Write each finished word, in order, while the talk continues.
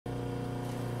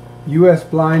US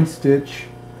Blind Stitch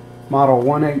model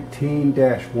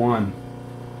 118-1.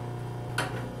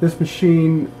 This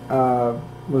machine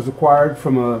was acquired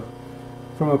from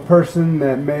a person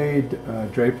that made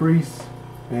draperies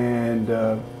and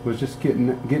was just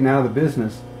getting out of the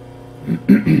business.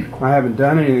 I haven't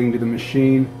done anything to the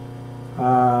machine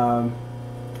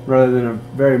rather than a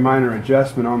very minor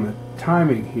adjustment on the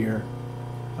timing here.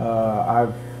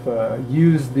 I've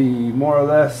used the more or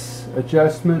less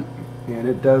adjustment, and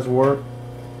it does work.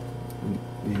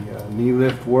 The knee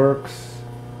lift works,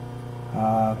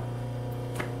 but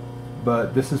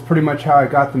this is pretty much how I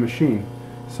got the machine,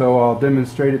 so I'll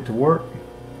demonstrate it to work.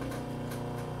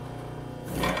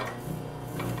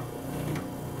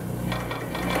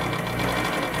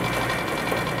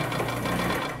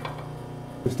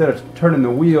 Instead of turning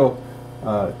the wheel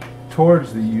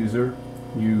towards the user,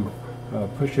 you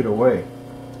push it away.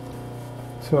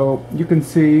 So you can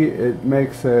see it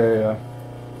makes a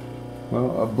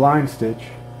blind stitch.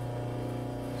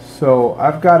 So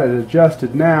I've got it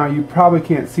adjusted now. You probably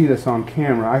can't see this on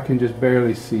camera. I can just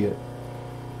barely see it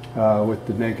with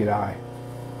the naked eye.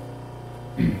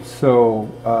 So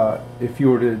if you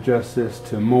were to adjust this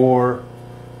to more,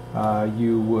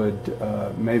 you would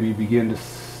maybe begin to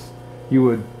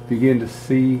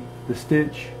see the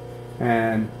stitch,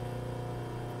 and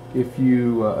if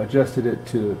you adjusted it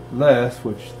to less,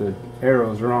 which the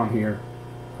arrows are on here,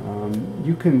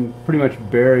 you can pretty much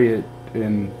bury it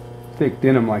in thick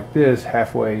denim like this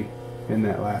halfway in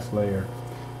that last layer.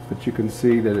 But you can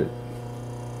see that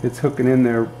it's hooking in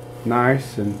there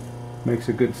nice and makes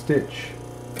a good stitch.